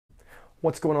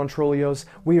What's going on, Trollios?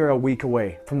 We are a week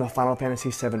away from the Final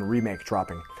Fantasy VII Remake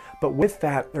dropping. But with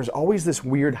that, there's always this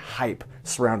weird hype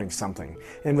surrounding something.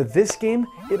 And with this game,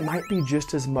 it might be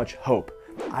just as much hope.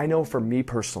 I know for me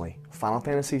personally, Final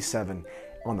Fantasy VII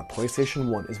on the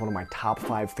PlayStation 1 is one of my top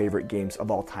 5 favorite games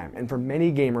of all time. And for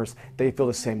many gamers, they feel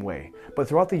the same way. But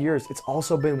throughout the years, it's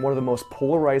also been one of the most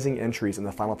polarizing entries in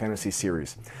the Final Fantasy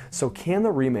series. So can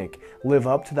the remake live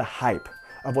up to the hype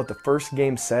of what the first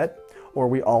game set? Or are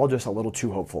we all just a little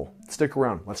too hopeful? Stick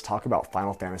around, let's talk about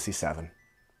Final Fantasy VII.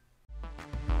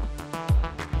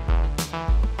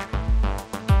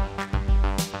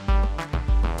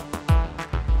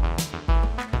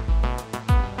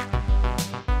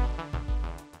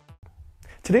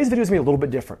 Today's video is going to be a little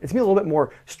bit different. It's going to be a little bit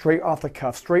more straight off the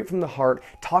cuff, straight from the heart,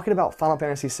 talking about Final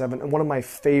Fantasy VII and one of my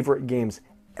favorite games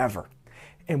ever.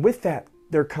 And with that,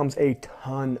 there comes a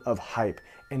ton of hype,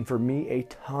 and for me, a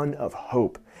ton of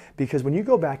hope. Because when you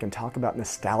go back and talk about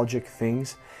nostalgic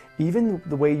things, even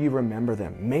the way you remember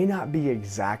them may not be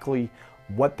exactly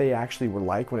what they actually were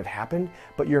like when it happened,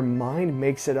 but your mind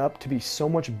makes it up to be so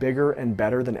much bigger and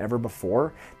better than ever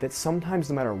before that sometimes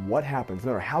no matter what happens,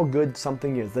 no matter how good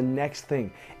something is, the next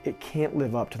thing, it can't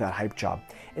live up to that hype job.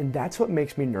 And that's what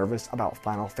makes me nervous about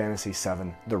Final Fantasy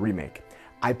VII, the remake.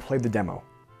 I played the demo.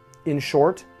 In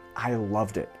short, I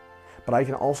loved it. But I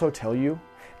can also tell you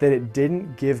that it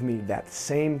didn't give me that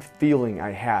same feeling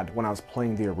I had when I was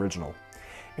playing the original.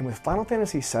 And with Final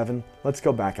Fantasy VII, let's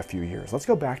go back a few years. Let's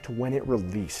go back to when it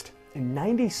released. In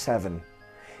 '97,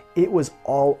 it was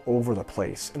all over the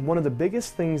place. And one of the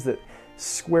biggest things that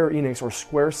Square Enix, or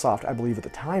Squaresoft, I believe at the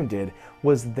time did,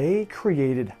 was they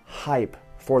created hype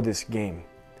for this game.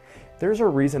 There's a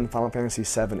reason Final Fantasy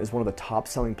VII is one of the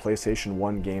top-selling PlayStation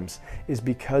 1 games, is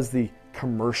because the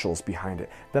commercials behind it,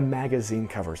 the magazine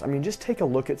covers. I mean, just take a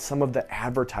look at some of the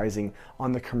advertising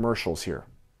on the commercials here.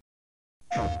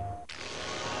 An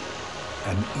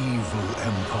evil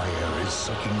empire is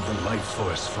sucking the life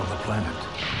force from the planet,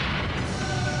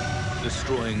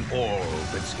 destroying all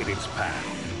that's in its path.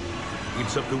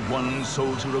 It's up to one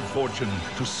soldier of fortune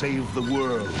to save the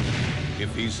world.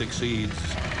 If he succeeds,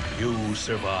 you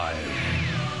survive.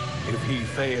 If he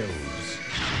fails,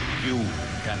 you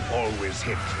can always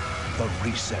hit the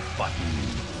reset button.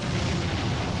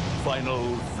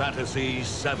 Final Fantasy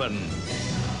VII.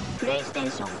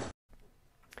 PlayStation.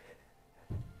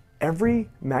 Every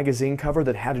magazine cover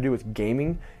that had to do with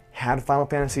gaming had Final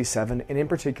Fantasy VII, and in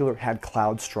particular had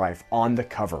Cloud Strife on the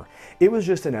cover. It was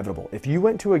just inevitable. If you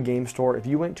went to a game store, if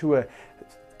you went to a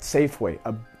Safeway,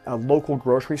 a local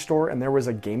grocery store, and there was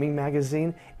a gaming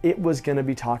magazine, it was going to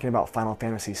be talking about Final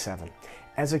Fantasy VII.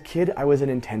 As a kid, I was a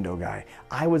Nintendo guy.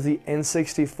 I was the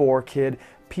N64 kid.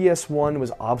 PS1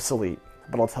 was obsolete.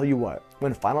 But I'll tell you what,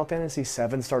 when Final Fantasy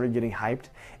VII started getting hyped,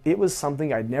 it was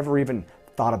something I'd never even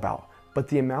thought about. But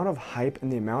the amount of hype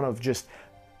and the amount of just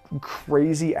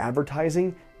crazy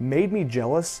advertising made me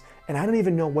jealous, and I didn't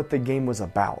even know what the game was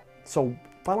about. So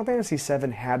Final Fantasy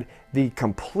VII had the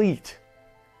complete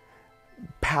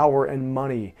power and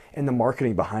money and the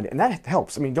marketing behind it, and that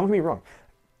helps. I mean, don't get me wrong.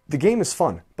 The game is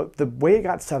fun, but the way it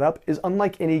got set up is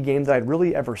unlike any game that I'd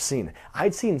really ever seen.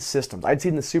 I'd seen systems, I'd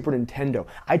seen the Super Nintendo,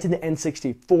 I'd seen the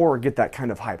N64 get that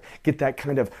kind of hype, get that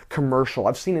kind of commercial.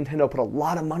 I've seen Nintendo put a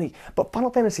lot of money, but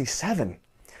Final Fantasy VII,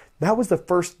 that was the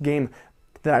first game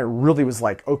that I really was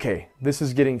like, okay, this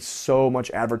is getting so much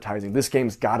advertising. This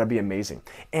game's gotta be amazing.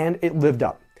 And it lived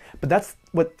up. But that's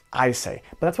what I say.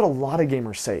 But that's what a lot of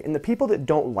gamers say. And the people that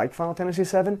don't like Final Fantasy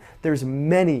VII, there's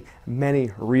many, many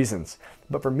reasons.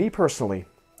 But for me personally,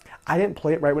 I didn't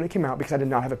play it right when it came out because I did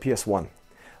not have a PS1.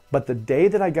 But the day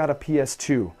that I got a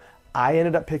PS2, I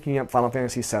ended up picking up Final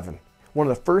Fantasy VII. One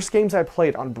of the first games I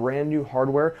played on brand new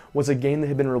hardware was a game that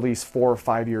had been released 4 or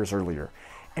 5 years earlier.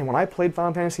 And when I played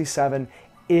Final Fantasy VII,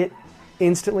 it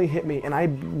instantly hit me, and I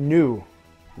knew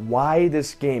why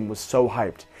this game was so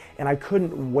hyped. And I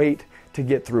couldn't wait to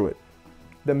get through it.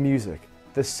 The music,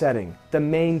 the setting, the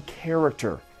main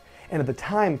character. And at the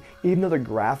time, even though the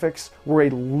graphics were a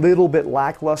little bit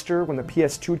lackluster when the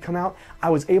PS2 would come out,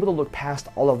 I was able to look past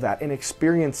all of that and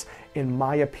experience, in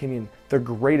my opinion, the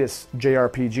greatest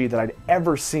JRPG that I'd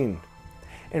ever seen.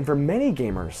 And for many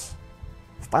gamers,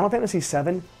 Final Fantasy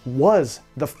VII was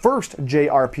the first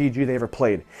JRPG they ever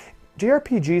played.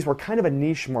 JRPGs were kind of a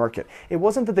niche market. It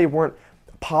wasn't that they weren't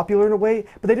popular in a way,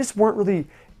 but they just weren't really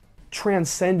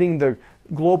transcending the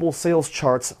global sales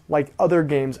charts like other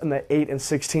games in the 8 and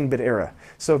 16-bit era.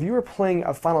 So if you were playing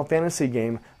a Final Fantasy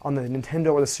game on the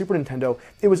Nintendo or the Super Nintendo,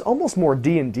 it was almost more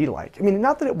D&D-like. I mean,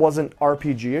 not that it wasn't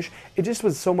RPG-ish, it just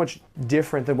was so much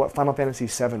different than what Final Fantasy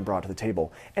VII brought to the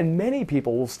table. And many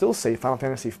people will still say Final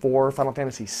Fantasy IV, Final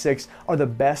Fantasy VI are the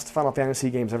best Final Fantasy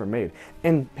games ever made.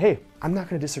 And hey, I'm not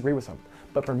going to disagree with them.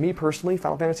 But for me personally,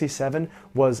 Final Fantasy VII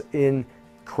was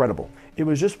incredible. It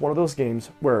was just one of those games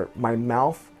where my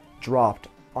mouth dropped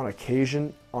on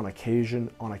occasion, on occasion,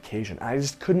 on occasion.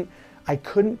 I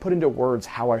couldn't put into words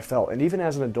how I felt. And even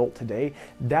as an adult today,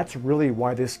 that's really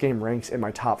why this game ranks in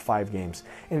my top 5 games.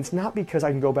 And it's not because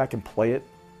I can go back and play it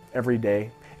every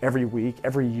day, every week,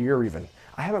 every year even.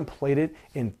 I haven't played it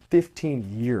in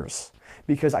 15 years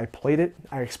because I played it,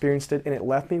 I experienced it, and it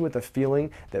left me with a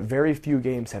feeling that very few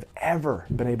games have ever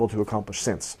been able to accomplish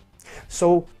since.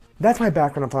 So that's my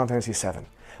background on Final Fantasy VII.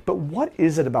 But what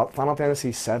is it about Final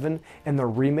Fantasy VII and the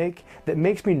remake that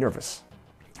makes me nervous?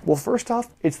 Well, first off,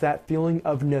 it's that feeling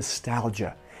of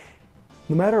nostalgia.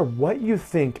 No matter what you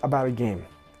think about a game,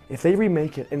 if they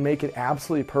remake it and make it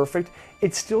absolutely perfect,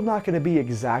 it's still not going to be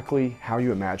exactly how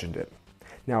you imagined it.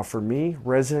 Now, for me,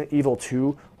 Resident Evil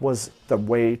 2 was the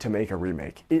way to make a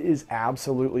remake. It is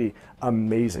absolutely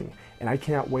amazing, and I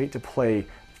cannot wait to play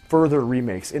further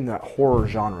remakes in that horror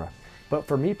genre. But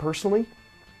for me personally,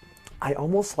 I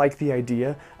almost like the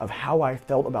idea of how I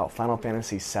felt about Final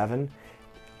Fantasy VII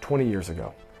 20 years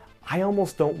ago. I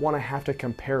almost don't want to have to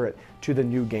compare it to the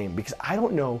new game because I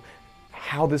don't know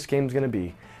how this game's going to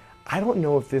be. I don't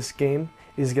know if this game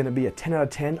is going to be a 10 out of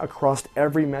 10 across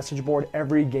every message board,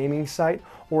 every gaming site,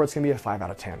 or it's going to be a 5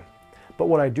 out of 10. But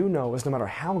what I do know is no matter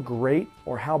how great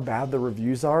or how bad the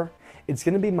reviews are, it's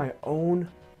going to be my own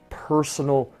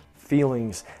personal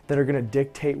feelings that are going to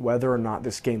dictate whether or not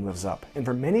this game lives up. And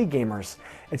for many gamers,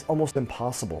 it's almost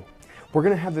impossible. We're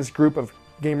going to have this group of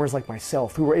gamers like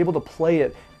myself who were able to play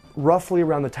it roughly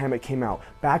around the time it came out,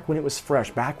 back when it was fresh,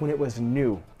 back when it was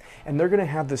new. And they're going to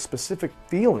have this specific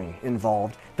feeling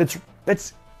involved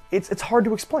it's hard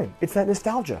to explain. It's that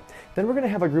nostalgia. Then we're going to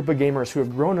have a group of gamers who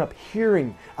have grown up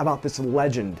hearing about this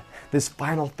legend, this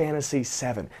Final Fantasy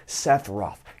VII,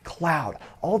 Sephiroth, Cloud,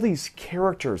 all these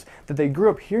characters that they grew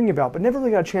up hearing about but never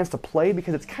really got a chance to play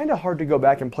because it's kind of hard to go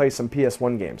back and play some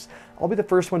PS1 games. I'll be the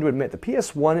first one to admit the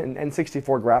PS1 and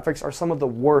N64 graphics are some of the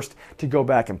worst to go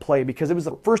back and play because it was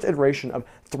the first iteration of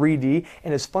 3D,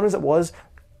 and as fun as it was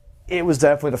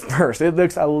definitely the first. It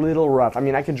looks a little rough. I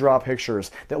mean, I can draw pictures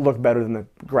that look better than the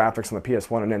graphics on the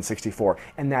PS1 and N64,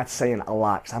 and that's saying a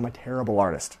lot because I'm a terrible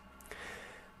artist.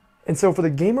 And so for the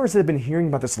gamers that have been hearing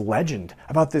about this legend,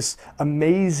 about this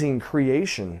amazing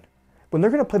creation, when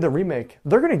they're going to play the remake,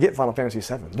 they're going to get Final Fantasy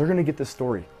VII. They're going to get this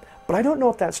story. But I don't know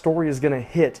if that story is going to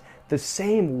hit the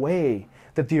same way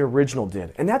that the original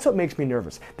did. And that's what makes me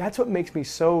nervous. That's what makes me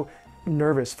so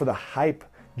nervous for the hype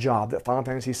job that Final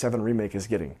Fantasy VII Remake is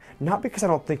getting. Not because I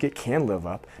don't think it can live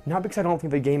up, not because I don't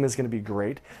think the game is going to be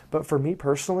great, but for me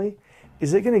personally,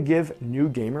 is it going to give new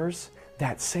gamers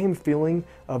that same feeling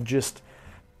of just,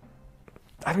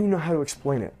 I don't even know how to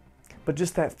explain it, but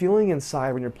just that feeling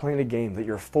inside when you're playing a game that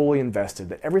you're fully invested,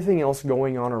 that everything else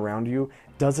going on around you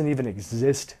doesn't even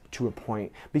exist to a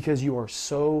point because you are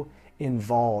so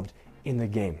involved in the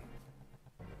game.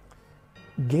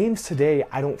 Games today,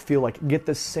 I don't feel like get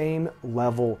the same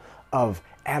level of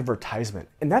advertisement.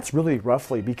 And that's really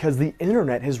roughly because the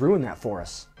internet has ruined that for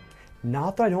us.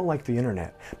 Not that I don't like the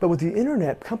internet, but with the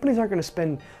internet, companies aren't going to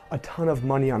spend a ton of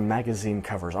money on magazine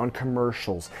covers, on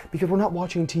commercials, because we're not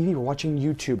watching TV, we're watching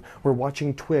YouTube, we're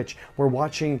watching Twitch, we're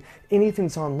watching anything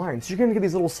that's online. So you're going to get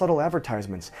these little subtle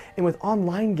advertisements. And with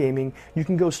online gaming, you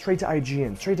can go straight to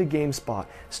IGN, straight to GameSpot,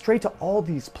 straight to all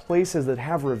these places that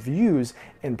have reviews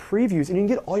and previews, and you can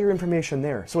get all your information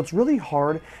there. So it's really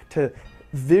hard to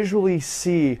visually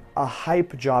see a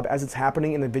hype job as it's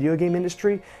happening in the video game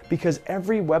industry because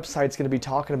every website's going to be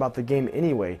talking about the game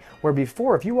anyway. Where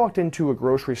before, if you walked into a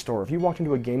grocery store, if you walked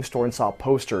into a game store and saw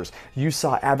posters, you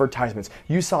saw advertisements,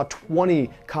 you saw 20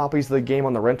 copies of the game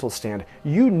on the rental stand,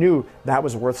 you knew that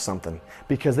was worth something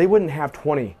because they wouldn't have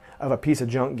 20 of a piece of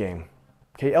junk game.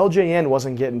 Okay, LJN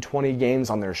wasn't getting 20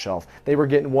 games on their shelf. They were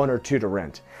getting 1 or 2 to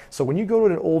rent. So when you go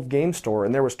to an old game store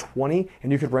and there was 20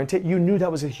 and you could rent it, you knew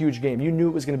that was a huge game. You knew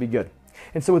it was going to be good.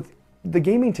 And so with the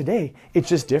gaming today, it's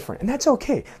just different. And that's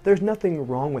okay. There's nothing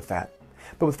wrong with that.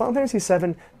 But with Final Fantasy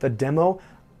VII, the demo,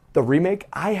 the remake,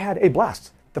 I had a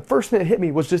blast. The first thing that hit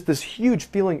me was just this huge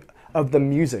feeling of the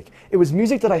music. It was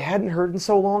music that I hadn't heard in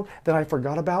so long that I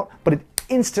forgot about, but it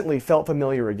instantly felt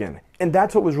familiar again. And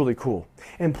that's what was really cool.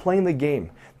 And playing the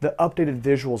game, the updated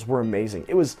visuals were amazing.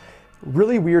 It was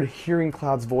really weird hearing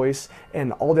Cloud's voice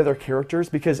and all the other characters,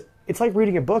 because it's like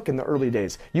reading a book in the early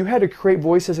days. You had to create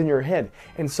voices in your head.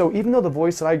 And so even though the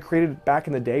voice that I created back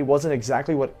in the day wasn't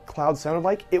exactly what Cloud sounded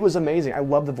like, it was amazing. I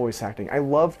loved the voice acting. I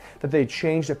loved that they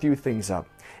changed a few things up.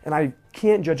 And I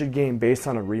can't judge a game based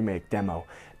on a remake demo,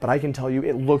 but I can tell you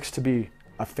it looks to be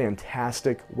a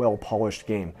fantastic, well-polished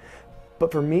game.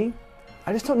 But for me,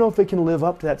 I just don't know if it can live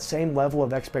up to that same level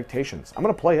of expectations. I'm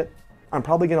gonna play it. I'm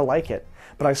probably gonna like it.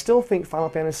 But I still think Final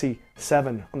Fantasy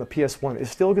VII on the PS1 is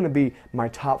still gonna be my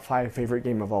top 5 favorite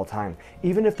game of all time,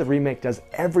 even if the remake does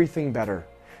everything better,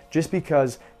 just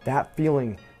because that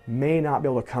feeling may not be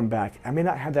able to come back. I may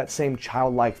not have that same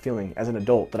childlike feeling as an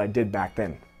adult that I did back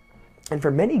then. And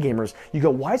for many gamers, you go,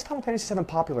 why is Final Fantasy VII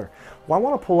popular? Well, I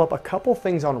want to pull up a couple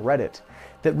things on Reddit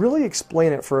that really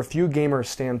explain it for a few gamers'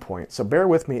 standpoint. So bear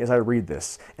with me as I read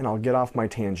this, and I'll get off my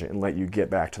tangent and let you get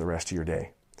back to the rest of your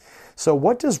day. So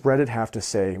what does Reddit have to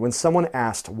say when someone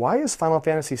asked, why is Final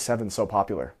Fantasy VII so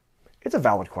popular? It's a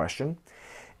valid question.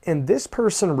 And this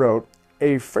person wrote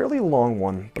a fairly long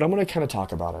one, but I'm going to kind of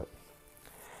talk about it.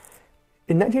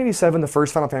 In 1987, the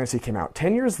first Final Fantasy came out.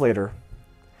 10 years later,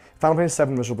 Final Fantasy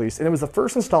VII was released, and it was the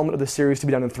first installment of the series to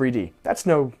be done in 3D. That's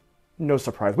no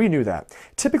surprise. We knew that.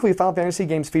 Typically, Final Fantasy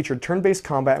games featured turn-based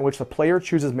combat in which the player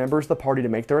chooses members of the party to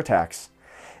make their attacks,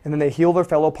 and then they heal their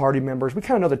fellow party members. We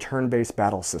kind of know the turn-based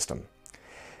battle system.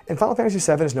 And Final Fantasy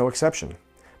VII is no exception.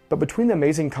 But between the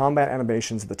amazing combat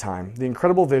animations at the time, the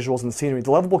incredible visuals and scenery,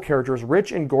 the lovable characters,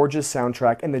 rich and gorgeous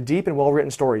soundtrack, and the deep and well-written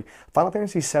story, Final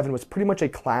Fantasy VII was pretty much a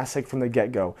classic from the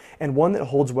get-go, and one that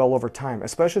holds well over time,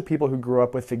 especially with people who grew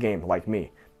up with the game, like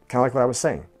me. Kind of like what I was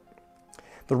saying.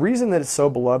 The reason that it's so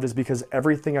beloved is because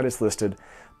everything I just listed,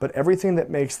 but everything that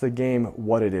makes the game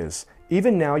what it is.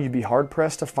 Even now, you'd be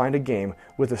hard-pressed to find a game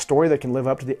with a story that can live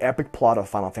up to the epic plot of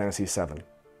Final Fantasy VII.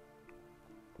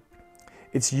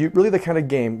 It's really the kind of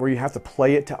game where you have to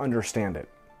play it to understand it.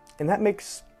 And that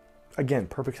makes, again,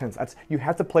 perfect sense. You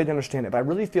have to play to understand it, but I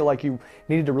really feel like you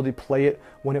needed to really play it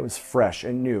when it was fresh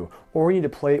and new, or you need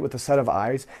to play it with a set of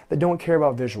eyes that don't care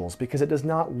about visuals, because it does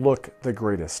not look the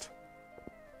greatest.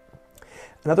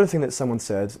 Another thing that someone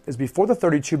says is before the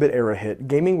 32-bit era hit,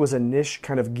 gaming was a niche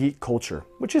kind of geek culture,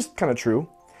 which is kind of true.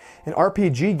 And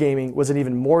RPG gaming was an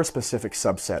even more specific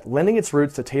subset, lending its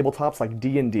roots to tabletops like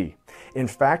D&D. In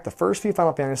fact, the first few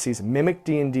Final Fantasies mimicked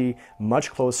D&D much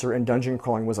closer, and dungeon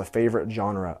crawling was a favorite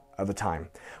genre of the time.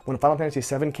 When Final Fantasy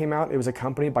VII came out, it was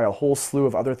accompanied by a whole slew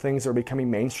of other things that were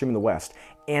becoming mainstream in the West.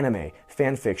 Anime,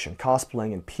 fanfiction,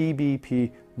 cosplaying, and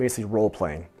PvP, basically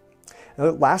role-playing.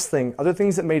 Last thing, other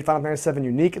things that made Final Fantasy VII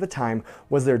unique at the time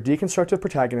was their deconstructive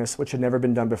protagonist, which had never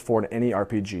been done before in any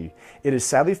RPG. It is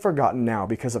sadly forgotten now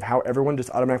because of how everyone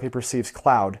just automatically perceives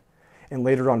Cloud, and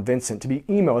later on Vincent, to be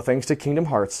emo thanks to Kingdom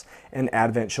Hearts and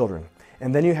Advent Children.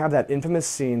 And then you have that infamous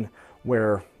scene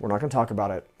where, we're not going to talk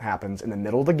about it, happens in the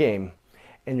middle of the game,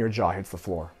 and your jaw hits the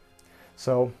floor.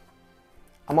 So,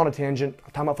 I'm on a tangent,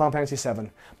 I'm talking about Final Fantasy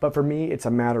VII, but for me, it's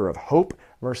a matter of hope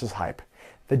versus hype.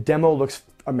 The demo looks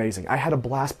amazing. I had a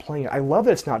blast playing it. I love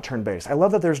that it's not turn-based. I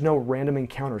love that there's no random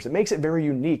encounters. It makes it very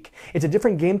unique. It's a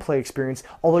different gameplay experience,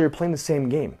 although you're playing the same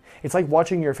game. It's like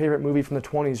watching your favorite movie from the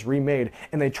 20s remade,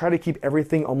 and they try to keep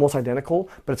everything almost identical,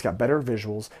 but it's got better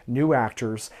visuals, new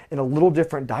actors, and a little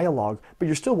different dialogue, but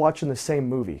you're still watching the same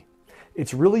movie.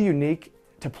 It's really unique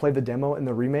to play the demo and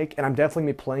the remake, and I'm definitely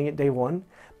going to be playing it day one,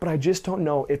 but I just don't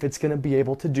know if it's going to be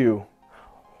able to do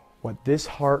what this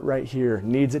heart right here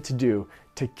needs it to do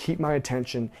to keep my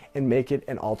attention and make it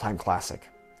an all-time classic.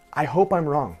 I hope I'm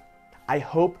wrong. I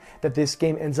hope that this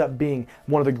game ends up being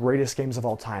one of the greatest games of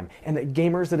all time, and that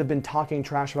gamers that have been talking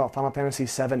trash about Final Fantasy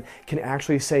VII can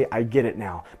actually say, I get it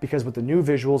now, because with the new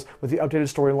visuals, with the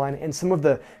updated storyline, and some of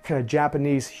the kind of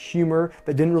Japanese humor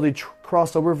that didn't really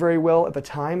cross over very well at the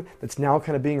time, that's now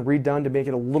kind of being redone to make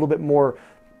it a little bit more,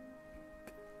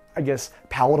 I guess,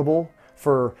 palatable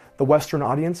for the Western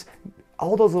audience,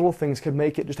 all those little things could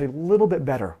make it just a little bit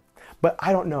better. But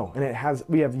I don't know, and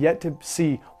we have yet to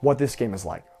see what this game is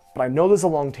like. But I know there's a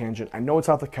long tangent, I know it's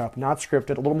off the cuff, not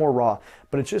scripted, a little more raw,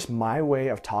 but it's just my way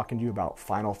of talking to you about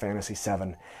Final Fantasy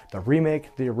VII, the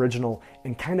remake, the original,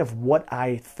 and kind of what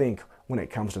I think when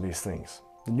it comes to these things.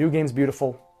 The new game's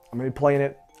beautiful, I'm going to be playing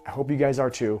it, I hope you guys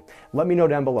are too. Let me know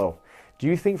down below, do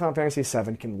you think Final Fantasy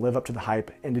VII can live up to the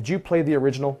hype, and did you play the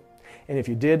original? And if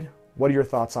you did, what are your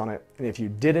thoughts on it? And if you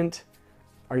didn't,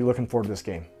 are you looking forward to this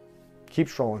game? Keep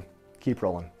strolling, keep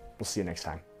rolling. We'll see you next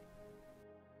time.